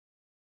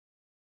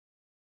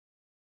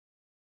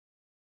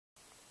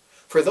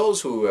For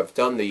those who have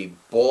done the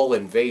ball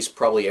and vase,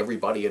 probably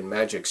everybody in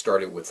Magic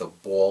started with a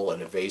ball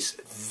and a vase.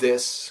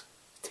 This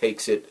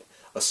takes it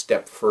a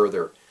step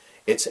further.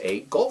 It's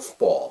a golf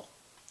ball.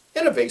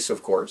 And a vase,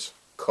 of course.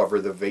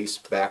 Cover the vase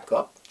back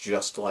up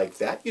just like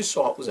that. You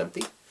saw it was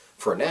empty.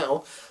 For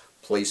now,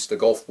 place the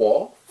golf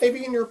ball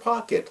maybe in your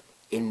pocket.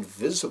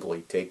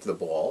 Invisibly take the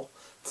ball,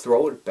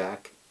 throw it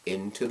back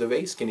into the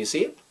vase. Can you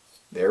see it?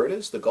 There it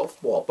is, the golf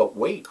ball. But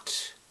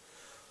wait,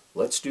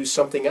 let's do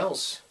something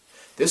else.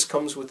 This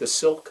comes with a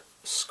silk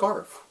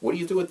scarf. What do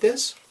you do with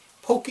this?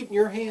 Poke it in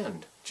your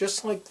hand,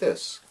 just like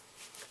this.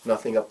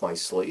 Nothing up my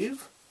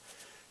sleeve.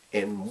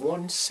 In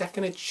 1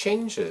 second it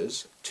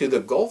changes to the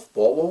golf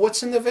ball. Well,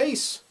 what's in the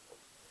vase?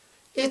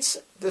 It's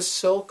the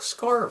silk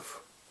scarf.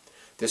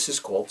 This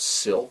is called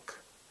silk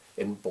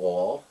and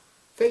ball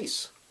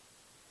vase.